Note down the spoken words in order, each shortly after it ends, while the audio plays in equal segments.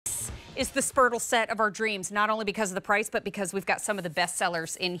is the Spurtle set of our dreams, not only because of the price, but because we've got some of the best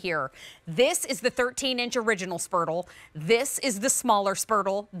sellers in here. This is the 13-inch original Spurtle. This is the smaller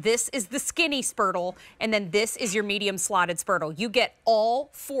Spurtle. This is the skinny Spurtle. And then this is your medium slotted Spurtle. You get all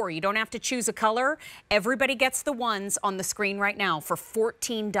four. You don't have to choose a color. Everybody gets the ones on the screen right now for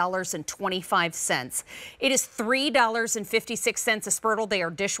 $14.25. It is $3.56 a Spurtle. They are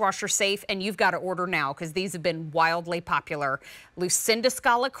dishwasher safe, and you've got to order now because these have been wildly popular. Lucinda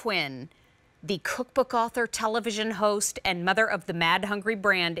Scala Quinn, the cookbook author, television host, and mother of the Mad Hungry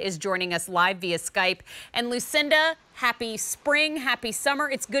brand, is joining us live via Skype. And Lucinda, happy spring, happy summer.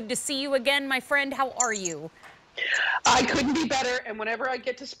 It's good to see you again, my friend. How are you? I couldn't be better, and whenever I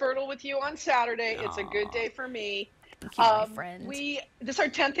get to Spurtle with you on Saturday, it's a good day for me. Thank you, my friend. This is our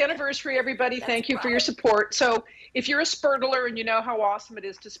 10th anniversary, everybody. Thank you for your support. So if you're a Spurtler and you know how awesome it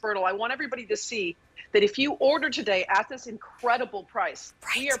is to Spurtle, I want everybody to see that if you order today at this incredible price,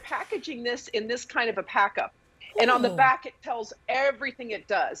 we are packaging this in this kind of a pack-up. And on the back, it tells everything it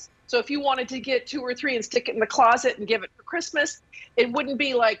does. So if you wanted to get 2 or 3 and stick it in the closet and give it for Christmas, it wouldn't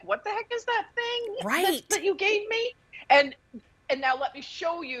be like, what the heck is that thing that you gave me? And now let me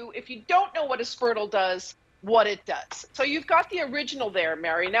show you, if you don't know what a Spurtle does, what it does. So you've got the original there,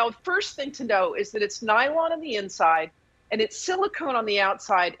 Mary. Now, the first thing to know is that it's nylon on the inside and it's silicone on the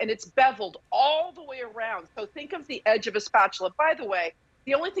outside, and it's beveled all the way around. So think of the edge of a spatula. By the way,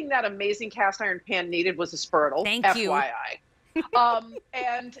 the only thing that amazing cast iron pan needed was a Spurtle. Thank you. FYI.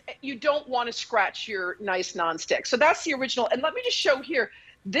 And you don't want to scratch your nice nonstick. So that's the original. And let me just show here,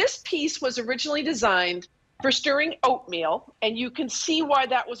 this piece was originally designed for stirring oatmeal, and you can see why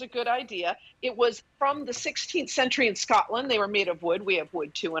that was a good idea. It was from the 16th century in Scotland. They were made of wood. We have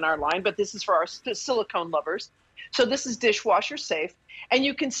wood too in our line, but this is for our silicone lovers. So this is dishwasher safe. And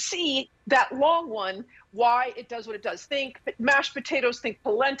you can see that long one, why it does what it does. Think mashed potatoes, think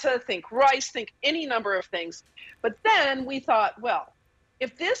polenta, think rice, think any number of things. But then we thought, well,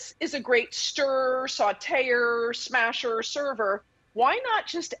 if this is a great stirrer, sauteer, smasher, server, why not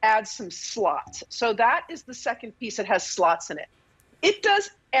just add some slots? So that is the second piece that has slots in it. It does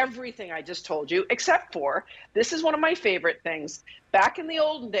everything I just told you, except for, this is one of my favorite things. Back in the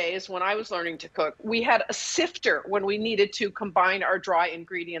olden days when I was learning to cook, we had a sifter when we needed to combine our dry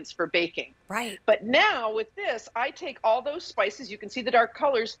ingredients for baking. Right. But now with this, I take all those spices, you can see the dark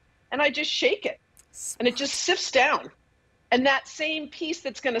colors, and I just shake it. And it just sifts down. And that same piece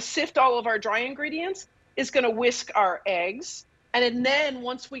that's going to sift all of our dry ingredients is going to whisk our eggs. And then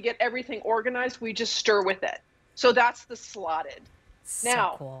once we get everything organized, we just stir with it. So that's the slotted.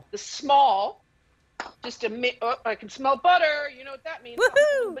 Now, cool. The small, just I can smell butter. You know what that means. I'm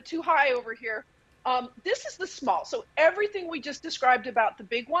a little bit too high over here. This is the small. So everything we just described about the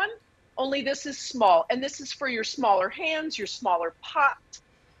big one, only this is small. And this is for your smaller hands, your smaller pot.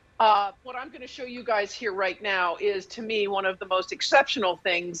 What I'm going to show you guys here right now is, to me, one of the most exceptional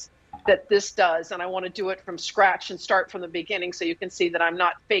things that this does, and I want to do it from scratch and start from the beginning so you can see that I'm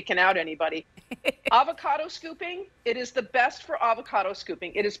not faking out anybody. Avocado scooping, it is the best for avocado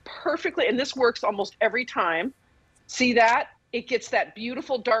scooping. It is perfectly, and this works almost every time. See that? It gets that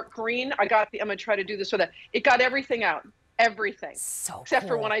beautiful dark green. I'm going to try to do this with it. It got everything out, everything. So Except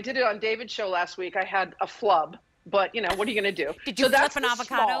cool. For when I did it on David's show last week, I had a flub, but you know, what are you going to do? Did you flip an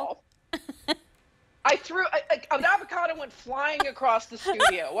avocado? I threw an avocado went flying across the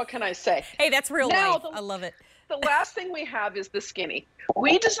studio. What can I say? Hey, that's real life. I love it. The last thing we have is the skinny.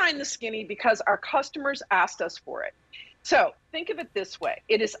 We designed the skinny because our customers asked us for it. So think of it this way.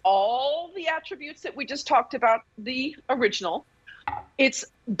 It is all the attributes that we just talked about, the original. It's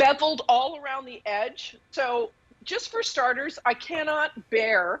beveled all around the edge. So just for starters, I cannot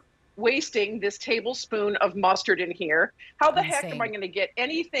bear wasting this tablespoon of mustard in here. How the heck am I going to get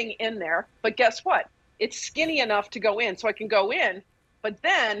anything in there? But guess what? It's skinny enough to go in, so I can go in. But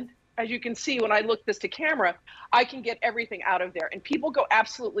then, as you can see when I look this to camera, I can get everything out of there. And people go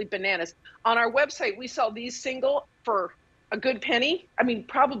absolutely bananas. On our website, we sell these single for a good penny. I mean,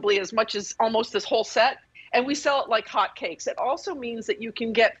 probably as much as almost this whole set. And we sell it like hotcakes. It also means that you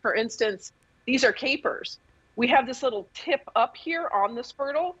can get, for instance, these are capers. We have this little tip up here on the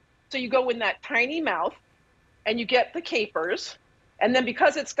Spurtle. So you go in that tiny mouth and you get the capers. And then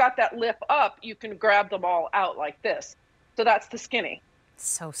because it's got that lip up, you can grab them all out like this. So that's the skinny.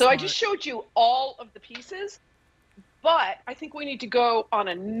 So I just showed you all of the pieces, but I think we need to go on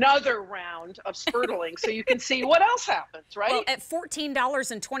another round of Spurtling so you can see what else happens, right? Well, at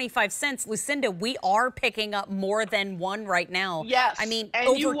 $14.25, Lucinda, we are picking up more than one right now. Yes. I mean, and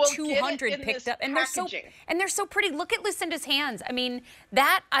over 200 picked up. And they're so pretty. Look at Lucinda's hands. I mean,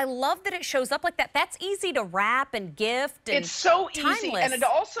 I love that it shows up like that. That's easy to wrap and gift. And it's so timeless. Easy. And it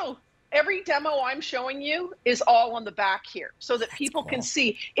also every demo I'm showing you is all on the back here so that people can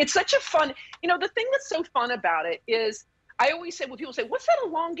see. It's such a fun, the thing that's so fun about it is I always say, when people say, what's that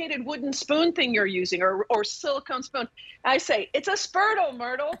elongated wooden spoon thing you're using or silicone spoon? And I say, it's a Spurtle,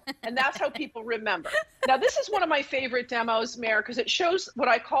 Myrtle. And that's how people remember. Now, this is one of my favorite demos, Mare, because it shows what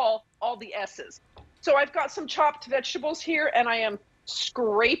I call all the S's. So I've got some chopped vegetables here, and I am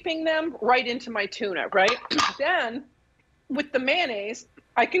scraping them right into my tuna, right? Then with the mayonnaise,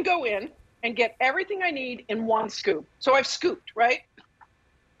 I can go in and get everything I need in one scoop. So I've scooped, right?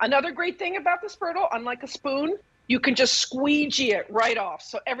 Another great thing about the Spurtle, unlike a spoon, you can just squeegee it right off.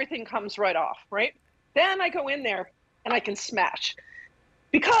 So everything comes right off, right? Then I go in there and I can smash.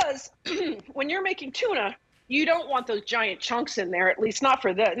 Because when you're making tuna, you don't want those giant chunks in there, at least not for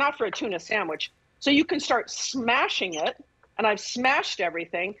a tuna sandwich. So you can start smashing it, and I've smashed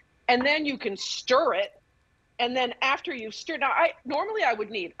everything, and then you can stir it. And then after you've stirred, now normally I would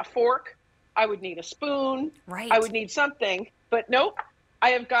need a fork, I would need a spoon, right. I would need something, but nope. I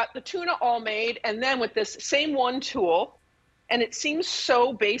have got the tuna all made, and then with this same one tool, and it seems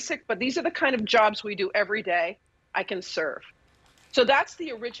so basic, but these are the kind of jobs we do every day, I can serve. So that's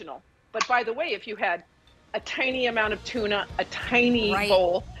the original. But by the way, if you had a tiny amount of tuna, a tiny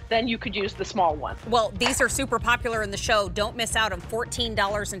bowl, then you could use the small one. Well, these are super popular in the show. Don't miss out on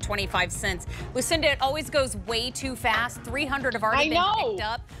 $14.25. Lucinda, it always goes way too fast. 300 have already been picked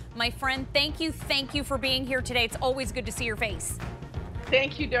up. My friend, thank you for being here today. It's always good to see your face.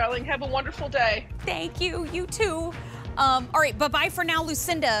 Thank you, darling. Have a wonderful day. Thank you. You too. All right, bye-bye for now,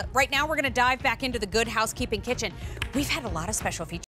 Lucinda. Right now, we're going to dive back into the Good Housekeeping Kitchen. We've had a lot of special features.